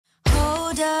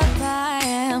Hold up, I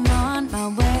am on my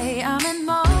way, I'm in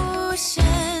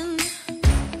motion.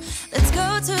 Let's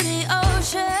go to the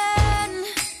ocean.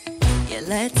 Yeah,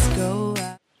 let's go.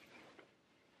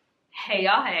 Hey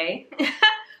y'all, hey.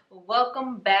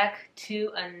 Welcome back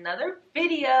to another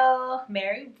video.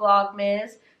 Merry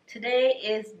Vlogmas. Today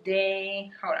is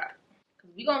day, hold on,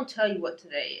 we're gonna tell you what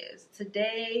today is.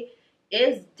 Today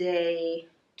is day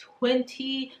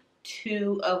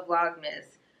 22 of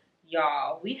Vlogmas.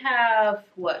 Y'all, we have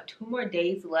what, 2 more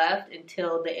days left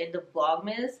until the end of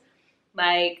Vlogmas.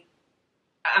 Like,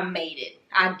 I made it.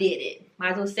 I did it.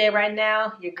 Might as well say it right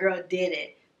now, your girl did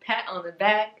it. Pat on the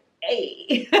back.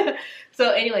 Hey.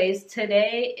 So anyways,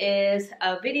 today is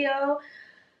a video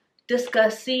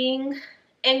discussing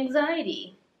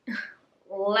anxiety.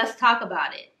 Let's talk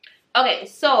about it. Okay,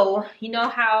 so you know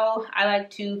how I like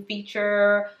to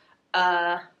feature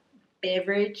a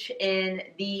beverage in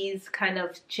these kind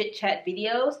of chit chat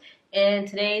videos, and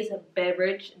today's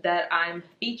beverage that I'm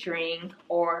featuring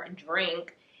or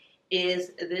drink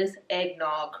is this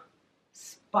eggnog,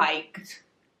 spiked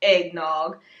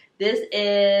eggnog. This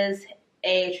is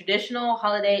a traditional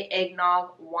holiday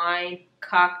eggnog wine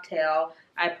cocktail.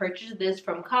 I purchased this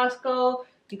from Costco.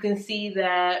 You can see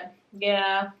that,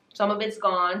 yeah, some of it's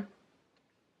gone.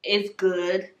 It's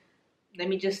good. Let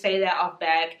me just say that off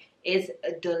back. It's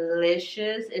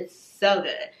delicious. It's so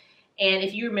good. And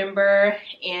if you remember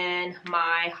in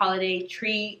my holiday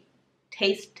treat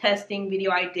taste testing video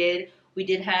I did, we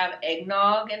did have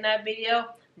eggnog in that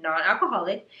video,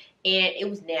 non-alcoholic, and it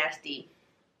was nasty.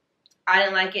 I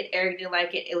didn't like it, Eric didn't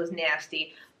like it, it was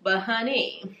nasty. But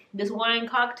honey, this wine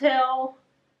cocktail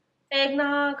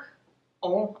eggnog,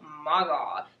 oh my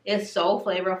god. It's so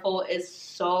flavorful, it's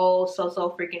so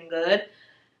freaking good.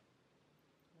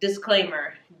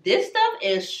 Disclaimer, this stuff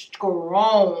is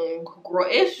strong,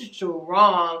 it's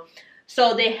strong.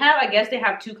 So they have, I guess they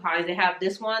have 2 kinds. They have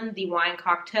this one, the wine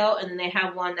cocktail, and then they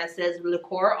have one that says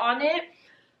liqueur on it.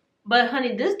 But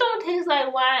honey, this don't taste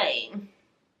like wine.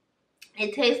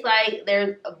 It tastes like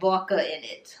there's vodka in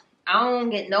it. I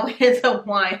don't get no hints of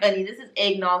wine, honey. This is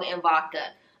eggnog and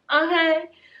vodka.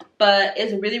 Okay? But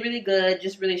it's really good,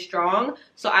 just really strong.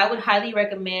 So I would highly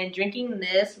recommend drinking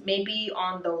this maybe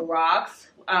on the rocks,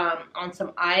 on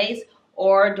some ice,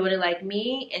 or doing it like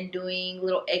me and doing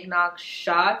little eggnog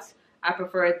shots. I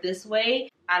prefer it this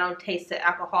way. I don't taste the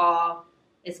alcohol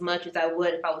as much as I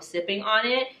would if I was sipping on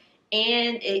it.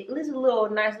 And it leaves a little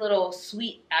nice little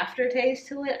sweet aftertaste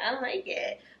to it. I like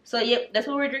it. So yep, that's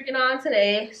what we're drinking on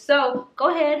today. So go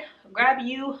ahead, grab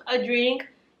you a drink. It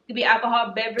could be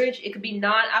alcohol beverage, it could be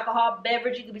non-alcohol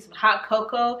beverage, it could be some hot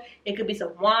cocoa, it could be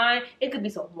some wine, it could be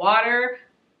some water.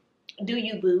 Do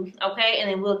you, boo, okay? And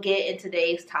then we'll get into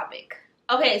today's topic.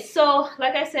 Okay, so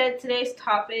like I said, today's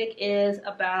topic is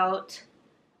about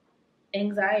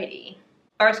anxiety.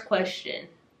 First question.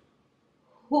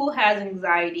 Who has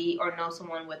anxiety or knows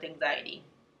someone with anxiety?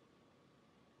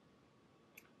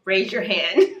 Raise your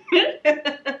hand.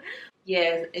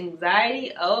 Yes,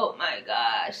 anxiety. Oh my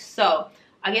gosh. So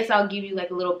I guess I'll give you like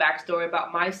a little backstory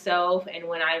about myself and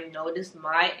when I noticed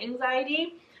my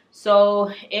anxiety. So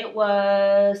it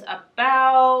was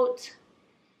about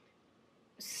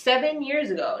 7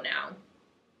 years ago now.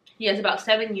 Yes, about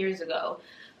 7 years ago.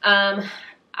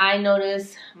 I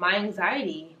noticed my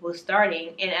anxiety was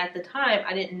starting, and at the time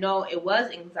I didn't know it was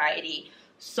anxiety.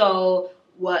 So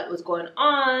what was going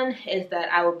on is that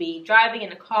I would be driving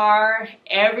in a car.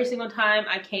 Every single time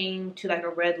I came to like a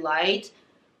red light,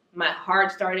 my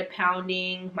heart started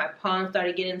pounding, my palms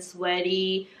started getting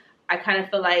sweaty. I kind of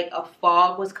felt like a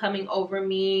fog was coming over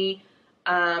me.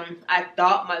 I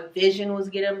thought my vision was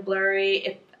getting blurry.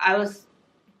 If I was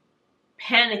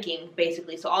panicking,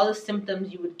 basically. So all the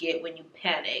symptoms you would get when you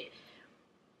panic,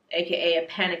 aka a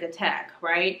panic attack,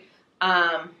 right?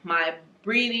 My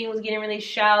breathing was getting really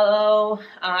shallow.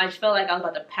 I just felt like I was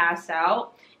about to pass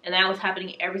out, and that was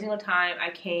happening every single time I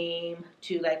came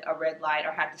to like a red light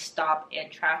or had to stop in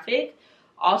traffic.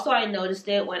 Also, I noticed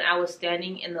it when I was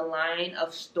standing in the line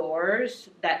of stores.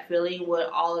 That feeling would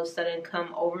all of a sudden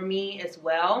come over me as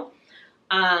well.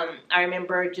 I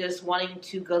remember just wanting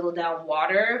to guzzle down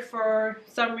water for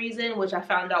some reason, which I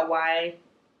found out why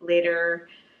later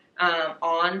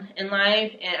on in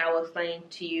life, and I will explain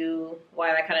to you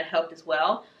why that kind of helped as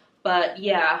well. But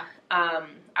yeah,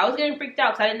 I was getting freaked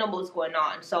out because I didn't know what was going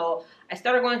on. So I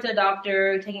started going to the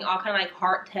doctor, taking all kind of like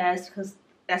heart tests, because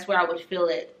that's where I would feel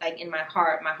it, like in my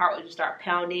heart. My heart would just start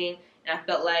pounding, and I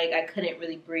felt like I couldn't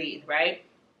really breathe, right?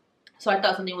 So I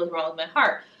thought something was wrong with my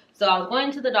heart. So I was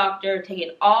going to the doctor,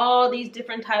 taking all these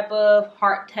different type of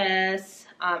heart tests.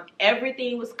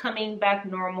 Everything was coming back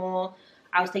normal.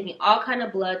 I was taking all kind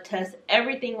of blood tests.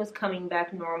 Everything was coming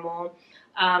back normal.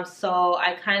 So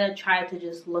I kind of tried to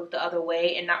just look the other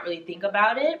way and not really think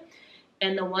about it.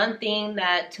 And the one thing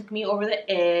that took me over the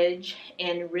edge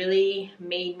and really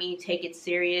made me take it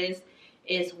serious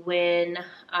is when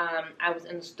I was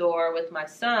in the store with my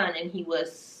son, and he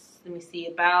was, let me see,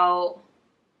 about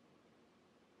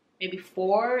maybe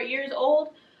 4 years old.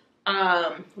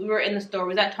 We were in the store, we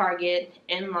was at Target,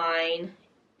 in line,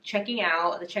 checking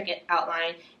out, the checkout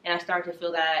line, and I started to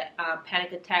feel that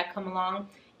panic attack come along.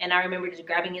 And I remember just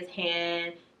grabbing his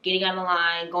hand, getting on the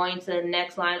line, going to the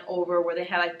next line over where they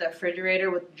had like the refrigerator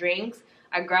with drinks.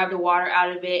 I grabbed the water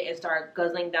out of it and started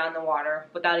guzzling down the water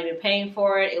without even paying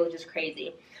for it. It was just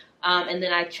crazy. And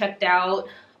then I checked out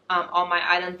all my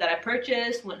items that I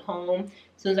purchased, went home.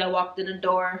 As soon as I walked in the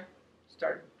door,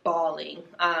 started bawling.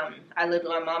 I lived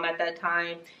with my mom at that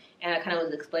time, and I kind of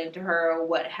was explaining to her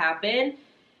what happened.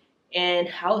 And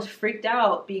I was freaked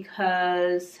out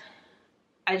because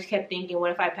I just kept thinking,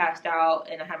 what if I passed out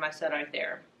and I had my son right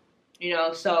there? You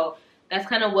know, so that's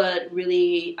kind of what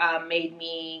really made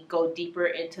me go deeper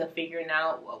into figuring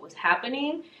out what was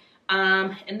happening.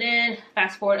 And then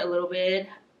fast forward a little bit,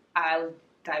 I was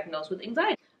diagnosed with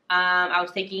anxiety. I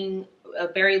was taking a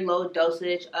very low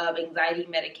dosage of anxiety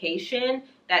medication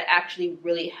that actually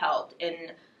really helped.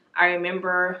 And I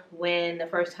remember when the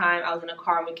first time I was in a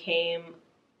car and we came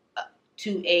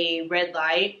to a red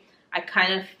light, I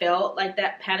kind of felt like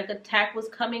that panic attack was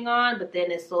coming on, but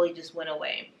then it slowly just went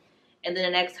away. And then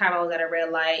the next time I was at a red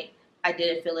light, I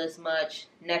didn't feel it as much.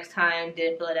 Next time,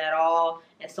 didn't feel it at all,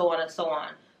 and so on and so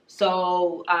on.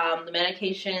 So the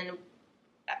medication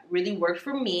really worked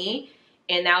for me,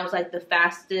 and that was like the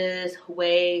fastest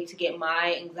way to get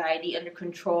my anxiety under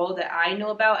control that I knew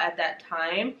about at that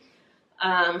time.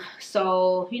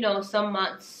 So, you know, some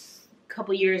months, a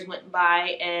couple years went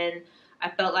by, and I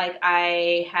felt like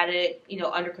I had it, you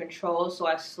know, under control. So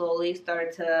I slowly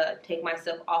started to take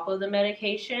myself off of the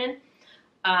medication.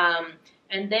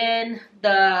 And then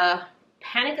the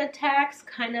panic attacks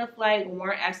kind of like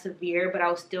weren't as severe, but I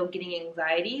was still getting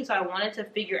anxiety. So I wanted to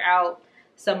figure out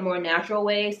some more natural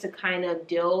ways to kind of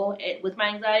deal with my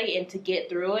anxiety and to get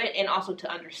through it, and also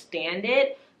to understand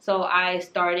it. So I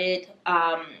started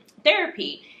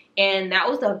therapy, and that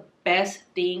was the best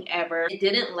thing ever. It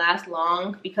didn't last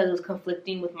long because it was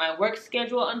conflicting with my work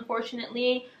schedule,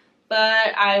 unfortunately,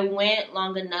 but I went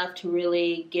long enough to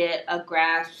really get a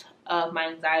grasp of my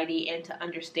anxiety and to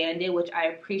understand it, which I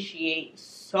appreciate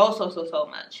so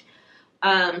much.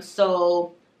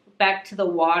 So back to the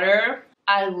water,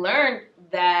 I learned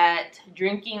that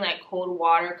drinking like cold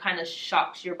water kind of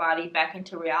shocks your body back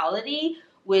into reality,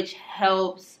 which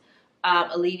helps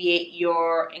alleviate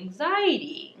your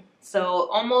anxiety. So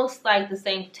almost like the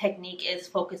same technique is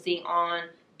focusing on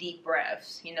deep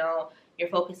breaths. You know, you're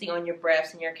focusing on your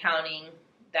breaths and you're counting.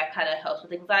 That kind of helps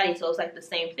with anxiety. So it's like the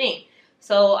same thing.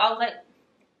 So I was like,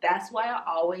 that's why I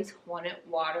always wanted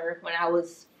water when I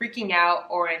was freaking out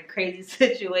or in crazy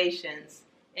situations.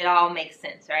 It all makes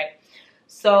sense, right?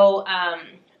 So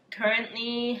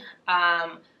currently,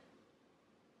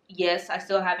 yes, I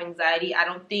still have anxiety. I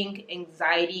don't think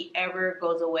anxiety ever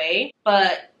goes away,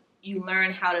 but you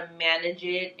learn how to manage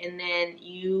it, and then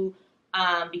you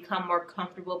become more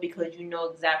comfortable because you know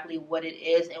exactly what it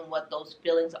is and what those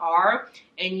feelings are,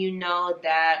 and you know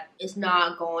that it's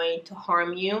not going to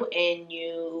harm you, and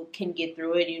you can get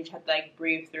through it. You just have to like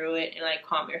breathe through it and like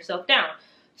calm yourself down.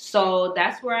 So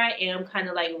that's where I am kind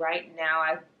of like right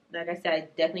now. Like I said, I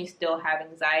definitely still have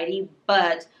anxiety,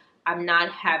 but I'm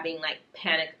not having like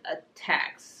panic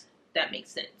attacks. If that makes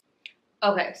sense.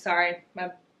 Okay, sorry.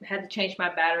 I had to change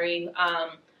my battery.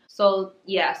 So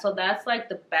yeah, so that's like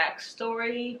the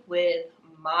backstory with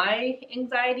my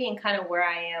anxiety and kind of where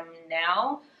I am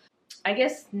now. I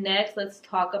guess next let's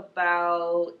talk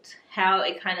about how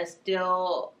it kind of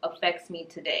still affects me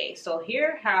today. So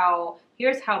here's how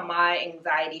my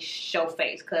anxiety show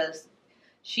face, because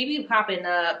she be popping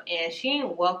up and she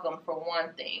ain't welcome for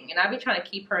one thing. And I be trying to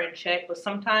keep her in check, but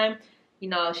sometimes, you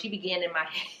know, she be getting in my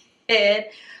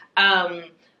head.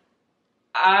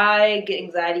 I get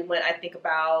anxiety when I think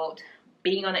about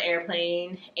being on an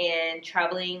airplane and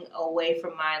traveling away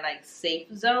from my like safe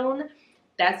zone.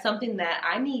 That's something that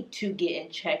I need to get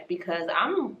in check because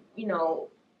I'm, you know,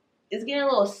 it's getting a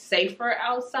little safer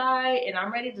outside and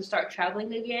I'm ready to start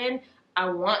traveling again. I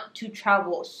want to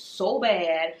travel so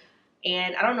bad.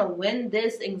 And I don't know when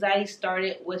this anxiety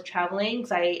started with traveling,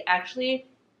 because I actually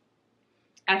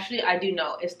I do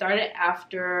know. It started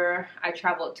after I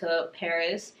traveled to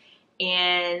Paris,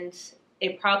 and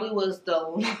it probably was the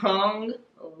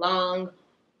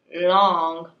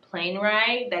long plane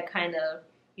ride that kind of,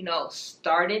 you know,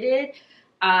 started it.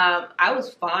 I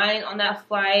was fine on that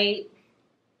flight.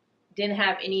 Didn't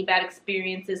have any bad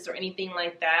experiences or anything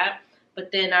like that.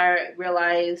 But then I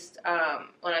realized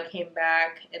when I came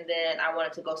back and then I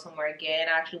wanted to go somewhere again,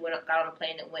 I actually got on a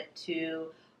plane and went to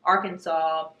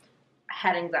Arkansas. I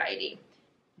had anxiety.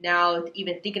 Now,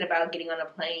 even thinking about getting on a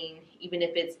plane, even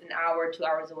if it's an hour, 2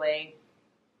 hours away,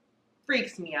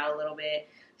 freaks me out a little bit.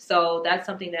 So that's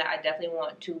something that I definitely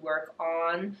want to work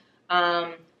on.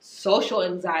 Social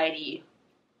anxiety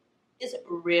is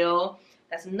real.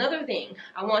 That's another thing.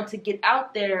 I want to get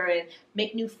out there and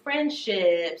make new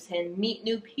friendships and meet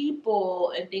new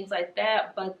people and things like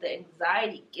that, but the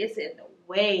anxiety gets in the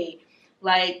way.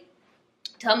 Like,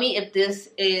 tell me if this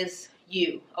is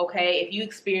you, okay? If you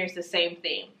experience the same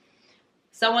thing.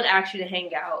 Someone asks you to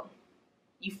hang out.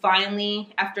 You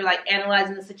finally, after like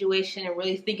analyzing the situation and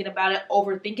really thinking about it,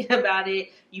 overthinking about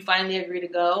it, you finally agree to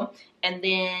go. And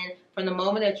then from the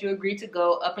moment that you agree to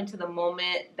go up until the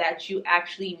moment that you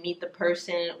actually meet the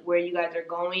person where you guys are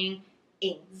going,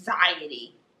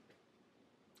 anxiety.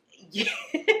 Yeah.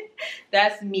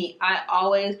 That's me. I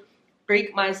always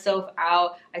freak myself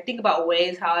out. I think about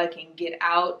ways how I can get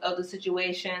out of the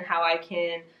situation, how I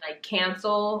can like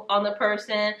cancel on the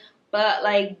person. But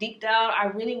like deep down, I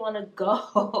really want to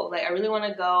go. Like I really want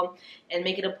to go and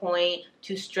make it a point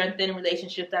to strengthen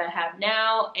relationships that I have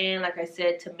now. And like I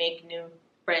said, to make new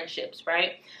friendships,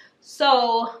 right?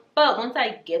 So, but once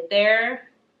I get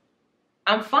there,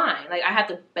 I'm fine. Like I have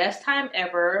the best time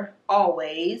ever,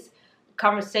 always.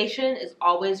 Conversation is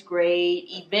always great.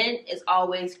 Event is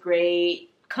always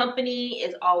great. Company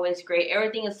is always great.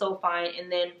 Everything is so fine. And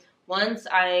then once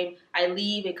I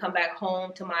leave and come back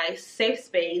home to my safe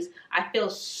space, I feel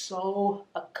so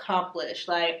accomplished.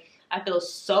 Like I feel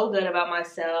so good about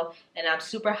myself, and I'm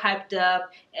super hyped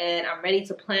up, and I'm ready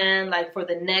to plan like for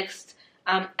the next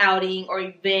outing or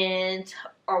event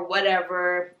or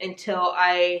whatever until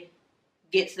I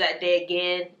get to that day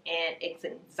again, and it's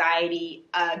anxiety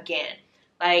again.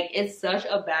 Like it's such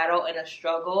a battle and a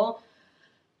struggle.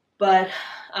 But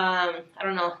I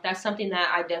don't know. That's something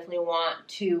that I definitely want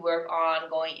to work on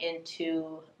going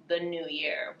into the new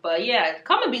year. But yeah,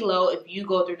 comment below if you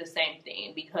go through the same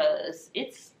thing, because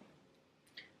it's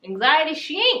anxiety.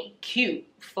 She ain't cute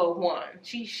for one.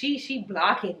 She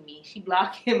blocking me. She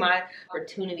blocking my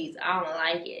opportunities. I don't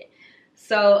like it.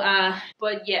 So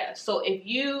but yeah. So if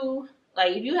you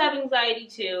have anxiety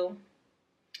too,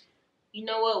 you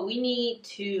know what? We need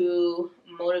to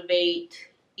motivate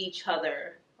each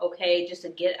other. Okay, just to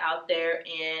get out there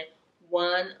and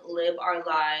one, live our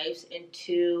lives, and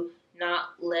two,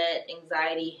 not let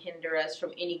anxiety hinder us from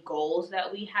any goals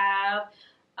that we have,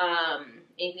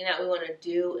 anything that we want to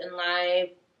do in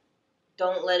life.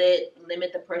 Don't let it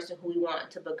limit the person who we want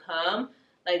to become.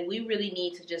 Like we really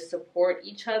need to just support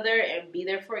each other and be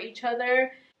there for each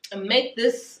other and make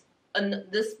this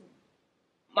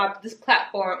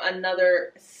platform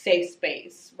another safe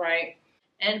space, right?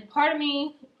 And part of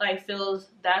me like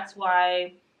feels that's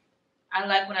why I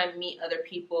like when I meet other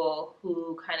people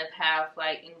who kind of have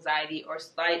like anxiety or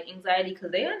slight anxiety, because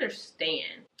they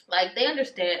understand. Like they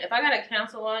understand if I gotta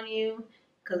cancel on you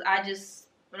because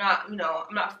I'm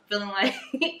not feeling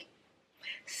like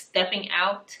stepping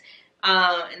out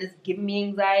and it's giving me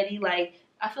anxiety. Like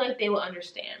I feel like they will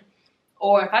understand.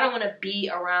 Or if I don't want to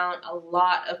be around a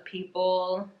lot of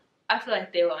people, I feel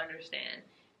like they will understand.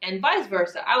 And vice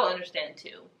versa, I will understand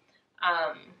too.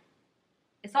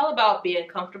 It's all about being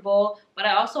comfortable, but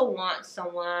I also want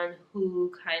someone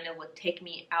who kind of would take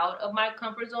me out of my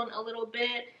comfort zone a little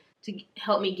bit to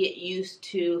help me get used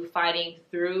to fighting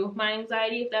through my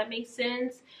anxiety, if that makes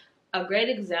sense. A great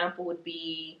example would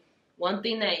be one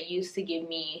thing that used to give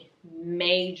me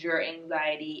major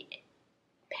anxiety,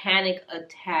 panic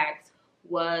attacks,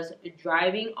 was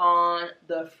driving on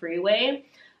the freeway.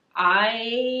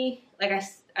 I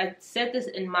said this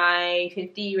in my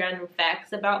 50 random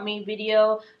facts about me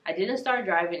video. I didn't start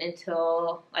driving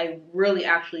until, like really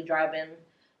actually driving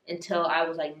until I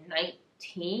was like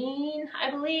 19,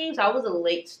 I believe. So I was a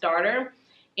late starter.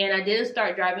 And I didn't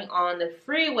start driving on the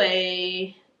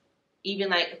freeway even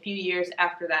like a few years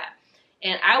after that.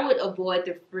 And I would avoid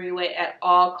the freeway at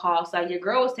all costs. Like your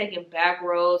girl was taking back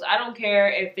roads. I don't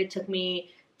care if it took me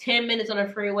 10 minutes on the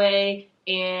freeway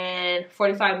and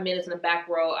 45 minutes on the back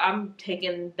road. I'm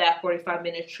taking that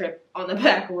 45-minute trip on the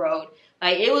back road.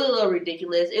 Like it was a little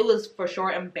ridiculous. It was for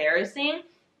sure embarrassing,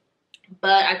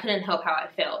 but I couldn't help how I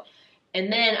felt.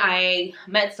 And then I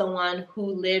met someone who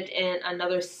lived in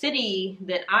another city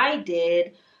than I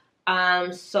did.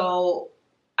 So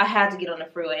I had to get on the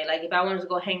freeway. Like if I wanted to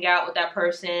go hang out with that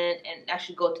person and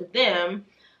actually go to them,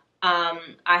 I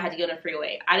had to get on the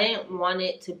freeway. I didn't want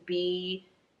it to be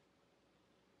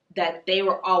that they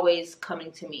were always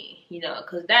coming to me, you know,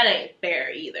 because that ain't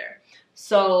fair either.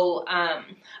 So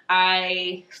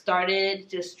I started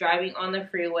just driving on the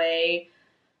freeway,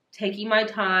 taking my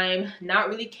time, not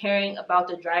really caring about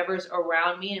the drivers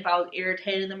around me. And if I was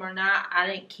irritating them or not, I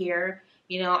didn't care.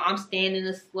 You know, I'm staying in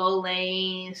the slow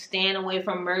lane, staying away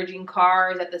from merging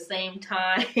cars at the same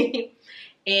time.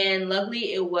 And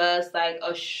luckily it was like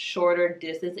a shorter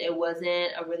distance. It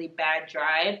wasn't a really bad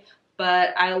drive,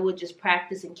 but I would just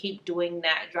practice and keep doing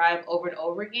that drive over and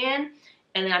over again.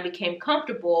 And then I became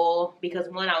comfortable because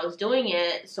one, I was doing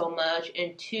it so much,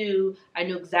 and two, I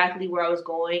knew exactly where I was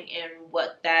going and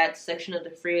what that section of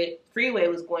the freeway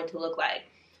was going to look like.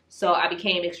 So I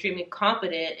became extremely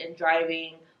confident in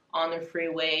driving on the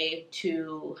freeway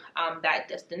to that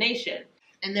destination.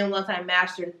 And then once I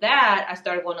mastered that, I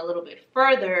started going a little bit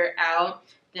further out.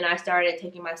 Then I started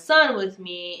taking my son with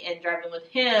me and driving with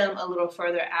him a little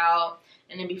further out.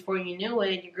 And then before you knew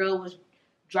it, your girl was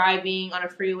driving on a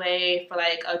freeway for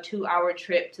like a 2-hour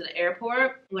trip to the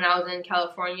airport when I was in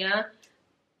California.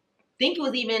 I think it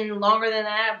was even longer than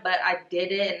that, but I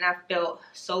did it and I felt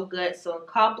so good, so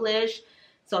accomplished.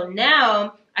 So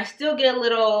now I still get a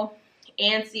little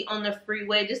antsy on the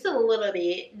freeway, just a little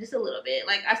bit.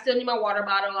 Like, I still need my water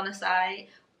bottle on the side,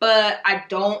 but I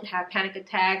don't have panic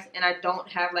attacks and I don't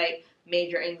have like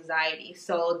major anxiety.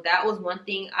 So that was one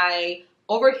thing I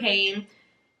overcame.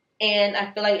 And I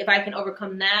feel like if I can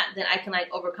overcome that, then I can like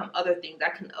overcome other things.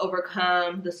 I can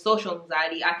overcome the social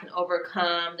anxiety. I can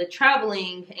overcome the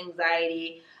traveling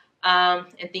anxiety, and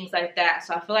things like that.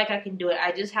 So I feel like I can do it.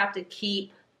 I just have to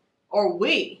keep, or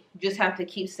we just have to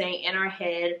keep saying in our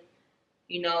head,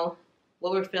 you know,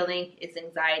 what we're feeling is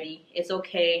anxiety. It's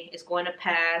okay. It's going to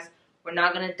pass. We're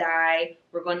not going to die.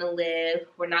 We're going to live.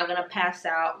 We're not going to pass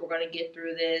out. We're going to get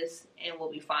through this and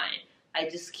we'll be fine. I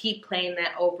just keep playing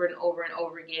that over and over and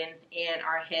over again in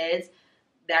our heads.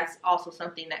 That's also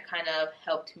something that kind of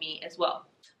helped me as well.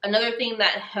 Another thing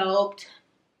that helped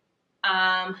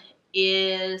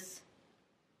is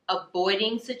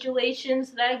avoiding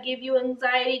situations that give you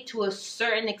anxiety to a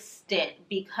certain extent,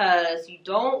 because you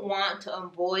don't want to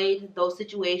avoid those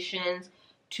situations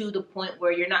to the point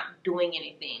where you're not doing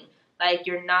anything. Like,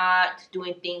 you're not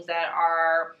doing things that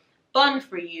are fun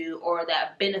for you or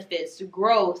that benefits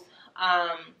growth,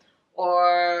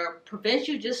 or prevents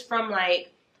you just from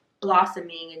like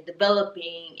blossoming and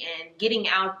developing and getting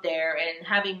out there and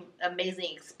having amazing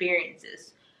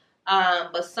experiences.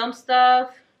 But some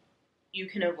stuff you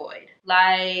can avoid.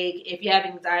 Like, if you have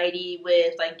anxiety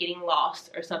with like getting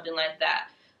lost or something like that,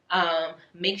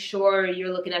 make sure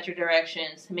you're looking at your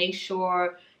directions. Make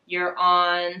sure you're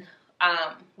on,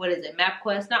 what is it?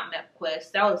 MapQuest? Not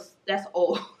MapQuest. That's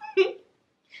old.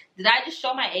 Did I just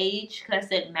show my age because I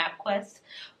said MapQuest?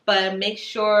 But make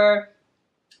sure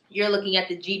you're looking at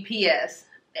the GPS.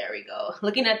 There we go.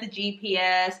 Looking at the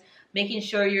GPS, making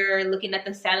sure you're looking at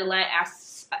the satellite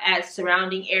at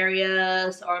surrounding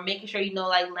areas, or making sure you know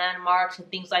like landmarks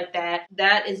and things like that.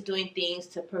 That is doing things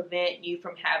to prevent you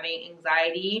from having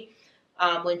anxiety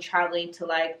when traveling to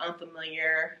like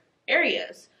unfamiliar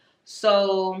areas.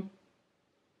 So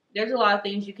there's a lot of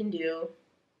things you can do.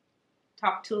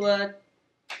 Talk to a,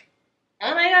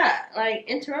 oh my God, like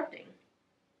interrupting.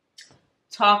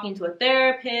 Talking to a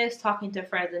therapist, talking to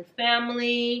friends and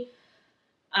family,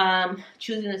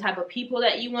 choosing the type of people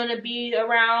that you want to be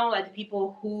around, like the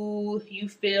people who you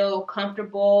feel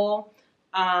comfortable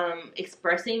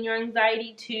expressing your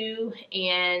anxiety to.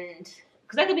 And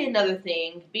because that could be another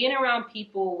thing, being around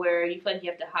people where you feel like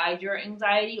you have to hide your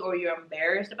anxiety or you're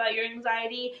embarrassed about your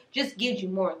anxiety just gives you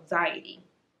more anxiety.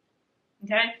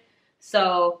 Okay?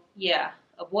 So yeah,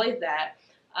 avoid that.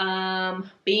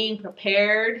 Being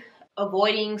prepared,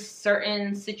 avoiding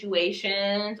certain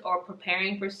situations or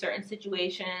preparing for certain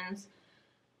situations,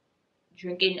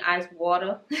 drinking ice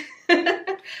water,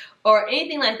 or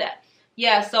anything like that.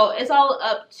 Yeah, so it's all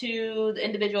up to the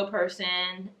individual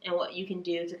person and what you can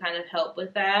do to kind of help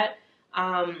with that.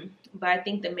 But I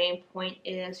think the main point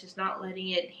is just not letting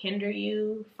it hinder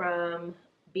you from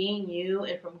being you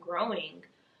and from growing.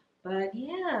 But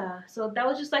yeah, so that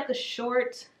was just like a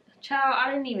short, child,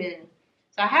 I didn't even,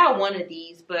 so I had one of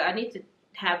these, but I need to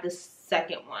have the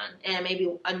second one and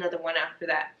maybe another one after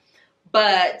that.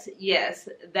 But yes,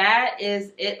 that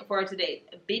is it for today's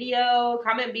video.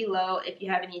 Comment below if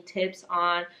you have any tips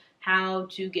on how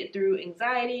to get through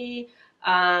anxiety,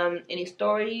 any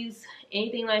stories,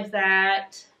 anything like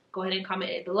that. Go ahead and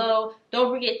comment it below.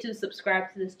 Don't forget to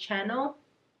subscribe to this channel.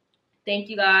 Thank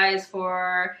you guys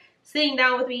for sitting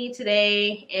down with me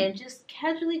today and just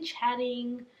casually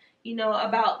chatting, you know,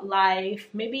 about life.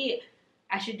 Maybe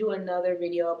I should do another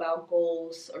video about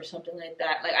goals or something like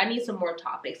that. Like, I need some more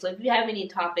topics. So if you have any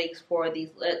topics for these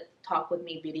Let's Talk With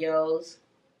Me videos,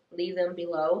 leave them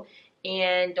below.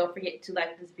 And don't forget to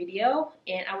like this video.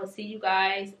 And I will see you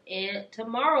guys in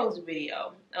tomorrow's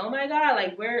video. Oh my God,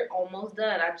 like, we're almost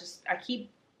done. I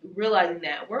keep realizing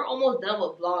that. We're almost done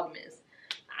with Vlogmas.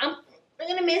 I'm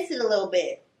going to miss it a little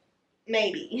bit.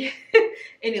 Maybe.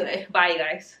 Anyway, bye, you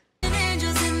guys.